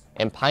leaders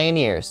and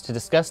pioneers to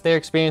discuss their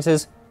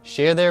experiences,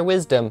 share their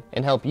wisdom,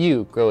 and help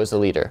you grow as a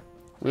leader.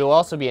 We will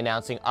also be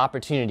announcing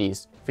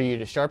opportunities for you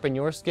to sharpen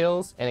your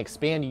skills and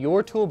expand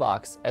your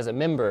toolbox as a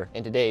member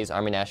in today's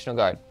Army National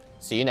Guard.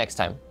 See you next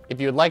time.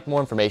 If you would like more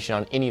information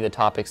on any of the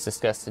topics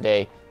discussed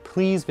today,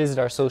 please visit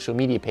our social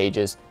media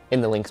pages in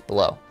the links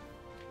below.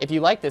 If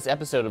you like this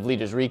episode of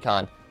Leaders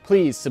Recon,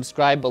 please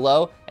subscribe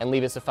below and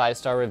leave us a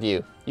 5-star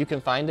review. You can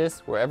find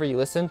us wherever you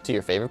listen to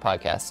your favorite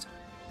podcast.